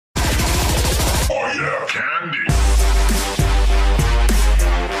candy.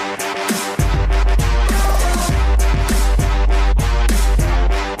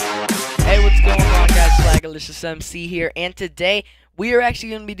 Hey, what's going on, guys? Swagalicious MC here, and today we are actually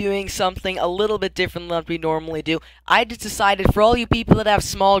going to be doing something a little bit different than what we normally do. I just decided, for all you people that have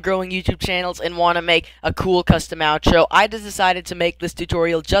small growing YouTube channels and want to make a cool custom outro, I just decided to make this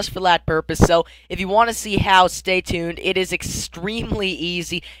tutorial just for that purpose. So if you want to see how, stay tuned. It is extremely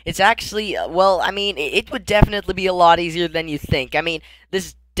easy. It's actually, well, I mean, it would definitely be a lot easier than you think. I mean,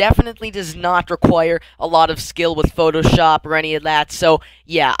 this definitely does not require a lot of skill with Photoshop or any of that. So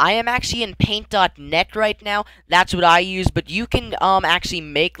yeah, I am actually in paint.net right now. That's what I use, but you can actually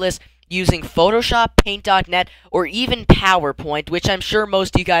make this using Photoshop, paint.net, or even PowerPoint, which I'm sure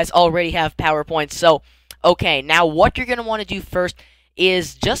most of you guys already have PowerPoint. So okay, now what you're going to want to do first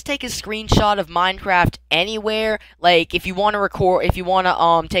is just take a screenshot of Minecraft anywhere. Like, if you want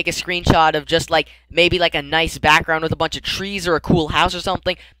to take a screenshot of just, like, maybe, like, a nice background with a bunch of trees or a cool house or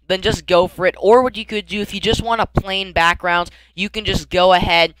something, then just go for it. Or what you could do, if you just want a plain background, you can just go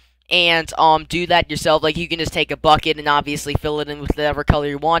ahead and do that yourself. Like, you can just take a bucket and obviously fill it in with whatever color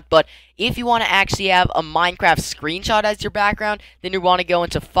you want. But if you want to actually have a Minecraft screenshot as your background, then you want to go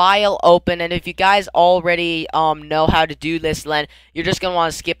into File, Open, and if you guys already know how to do this, then you're just going to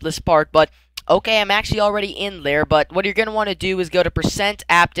want to skip this part. But okay, I'm actually already in there, but what you're going to want to do is go to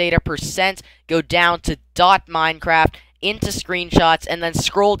 %appdata%, go down to .minecraft, into screenshots, and then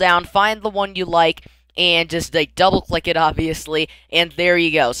scroll down, find the one you like, and just like double click it, obviously, and there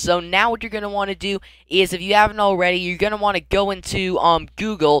you go. So now what you're going to want to do is, if you haven't already, you're going to want to go into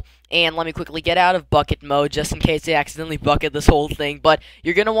Google, and let me quickly get out of bucket mode just in case I accidentally bucket this whole thing. But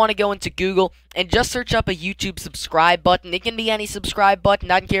you're going to want to go into Google and just search up a YouTube subscribe button. It can be any subscribe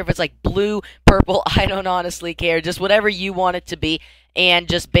button. I don't care if it's like blue, purple, I don't honestly care, just whatever you want it to be. And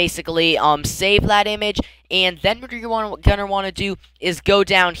just basically save that image, and then what you're going to want to do is go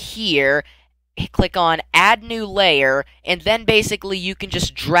down here, click on add new layer, and then basically you can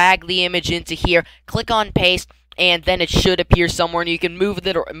just drag the image into here, click on paste, and then it should appear somewhere, and you can move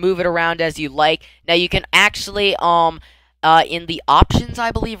it around as you like. Now you can actually in the options,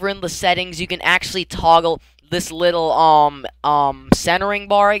 I believe, or in the settings, you can actually toggle this little centering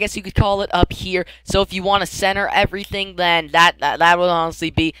bar, I guess you could call it, up here. So if you want to center everything, then that would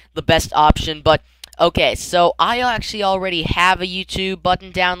honestly be the best option. But okay, so I actually already have a YouTube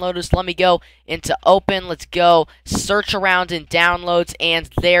button downloaded, so let me go into Open, let's go search around in Downloads, and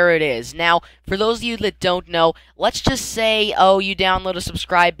there it is. Now, for those of you that don't know, let's just say, oh, you download a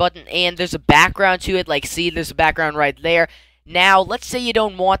subscribe button, and there's a background to it, like, see, there's a background right there. Now, let's say you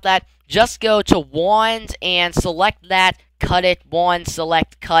don't want that, just go to Wand and select that, cut it, Wand,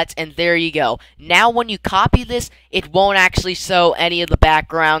 select, cut, and there you go. Now, when you copy this, it won't actually show any of the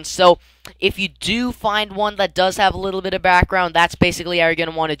background. So if you do find one that does have a little bit of background, that's basically how you're going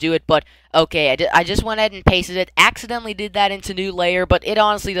to want to do it. But okay, I just went ahead and pasted it, accidentally did that into new layer, but it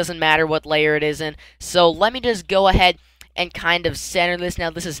honestly doesn't matter what layer it is in. So let me just go ahead and kind of center this. Now,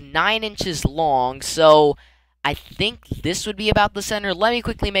 this is 9 inches long, so I think this would be about the center. Let me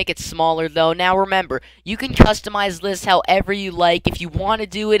quickly make it smaller, though. Now, remember, you can customize this however you like. If you want to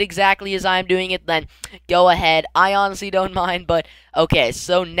do it exactly as I'm doing it, then go ahead. I honestly don't mind, but okay.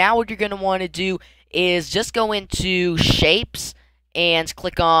 So now what you're going to want to do is just go into Shapes and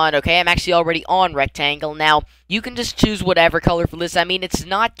click on, okay, I'm actually already on Rectangle. Now, you can just choose whatever color for this. I mean, it's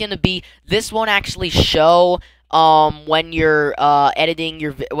not going to be, this won't actually show when you're editing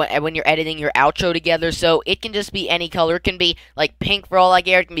your outro together, so it can just be any color. It can be like pink for all I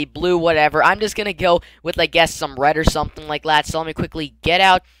care, it can be blue, whatever. I'm just gonna go with, I guess, some red or something like that. So let me quickly get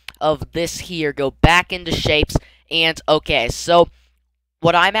out of this here, go back into Shapes, and okay, so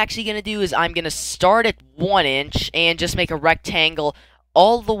what I'm actually gonna do is I'm gonna start at 1 inch and just make a rectangle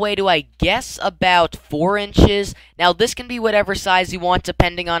all the way to, I guess, about 4 inches. Now, this can be whatever size you want,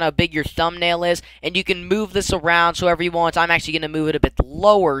 depending on how big your thumbnail is, and you can move this around however you want. I'm actually going to move it a bit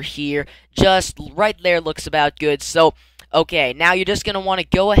lower here. Just right there looks about good. So, okay, now you're just going to want to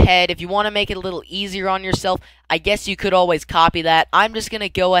go ahead. If you want to make it a little easier on yourself, I guess you could always copy that. I'm just going to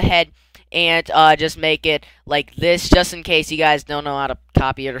go ahead and just make it like this, just in case you guys don't know how to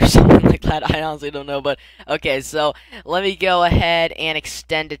copy it or something like that. I honestly don't know, but okay, so let me go ahead and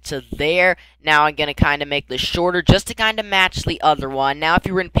extend it to there. Now I'm going to kind of make this shorter just to kind of match the other one. Now, if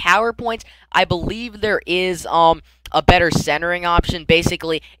you're in PowerPoint, I believe there is a better centering option.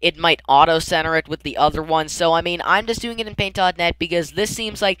 Basically, it might auto-center it with the other one. So, I mean, I'm just doing it in Paint.net because this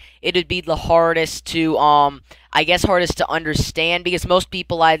seems like it would be the hardest to, I guess, hardest to understand, because most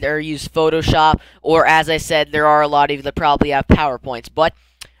people either use Photoshop, or, as I said, there are a lot of you that probably have PowerPoints. But,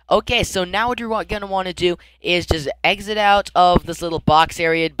 Okay, so now what you're going to want to do is just exit out of this little box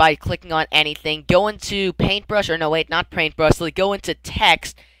area by clicking on anything. Go into paintbrush, or no, wait, not paintbrush. So go into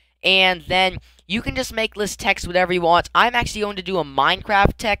text, and then you can just make this text whatever you want. I'm actually going to do a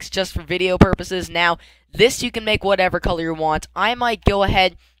Minecraft text just for video purposes. Now, this you can make whatever color you want. I might go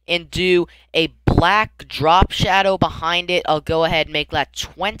ahead and do a black drop shadow behind it. I'll go ahead and make that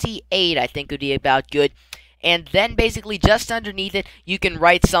 28, I think would be about good. And then basically just underneath it, you can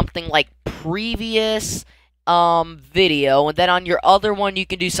write something like previous video, and then on your other one you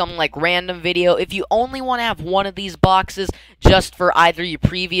can do something like random video. If you only want to have one of these boxes just for either your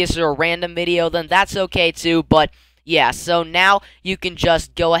previous or random video, then that's okay too. But yeah, so now you can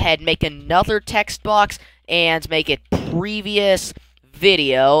just go ahead and make another text box and make it previous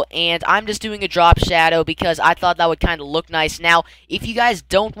video, and I'm just doing a drop shadow because I thought that would kind of look nice. Now, if you guys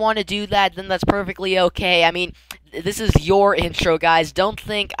don't want to do that, then that's perfectly okay. I mean, this is your intro, guys. Don't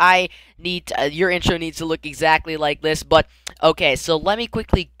think I need your intro needs to look exactly like this. But okay, so let me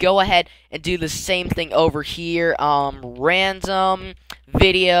quickly go ahead and do the same thing over here. Random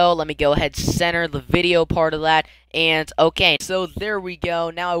video. Let me go ahead center the video part of that. And okay, so there we go.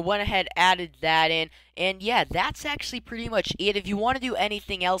 Now I went ahead added that in. And yeah, that's actually pretty much it. If you want to do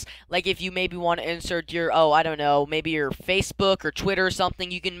anything else, like if you maybe want to insert your, I don't know, maybe your Facebook or Twitter or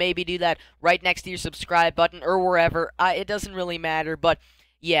something, you can maybe do that right next to your subscribe button or wherever. It doesn't really matter, but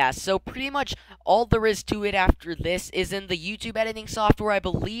yeah, so pretty much all there is to it after this is in the YouTube editing software. I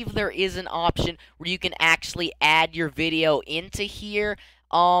believe there is an option where you can actually add your video into here.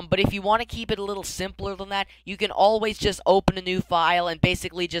 But if you want to keep it a little simpler than that, you can always just open a new file and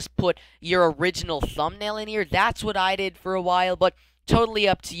basically just put your original thumbnail in here. That's what I did for a while, but totally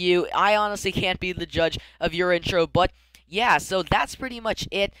up to you. I honestly can't be the judge of your intro, but yeah, so that's pretty much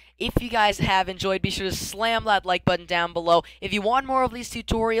it. If you guys have enjoyed, be sure to slam that like button down below. If you want more of these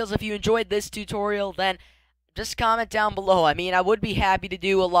tutorials, if you enjoyed this tutorial, then just comment down below. I mean, I would be happy to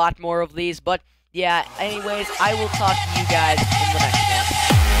do a lot more of these, but yeah, anyways, I will talk to you guys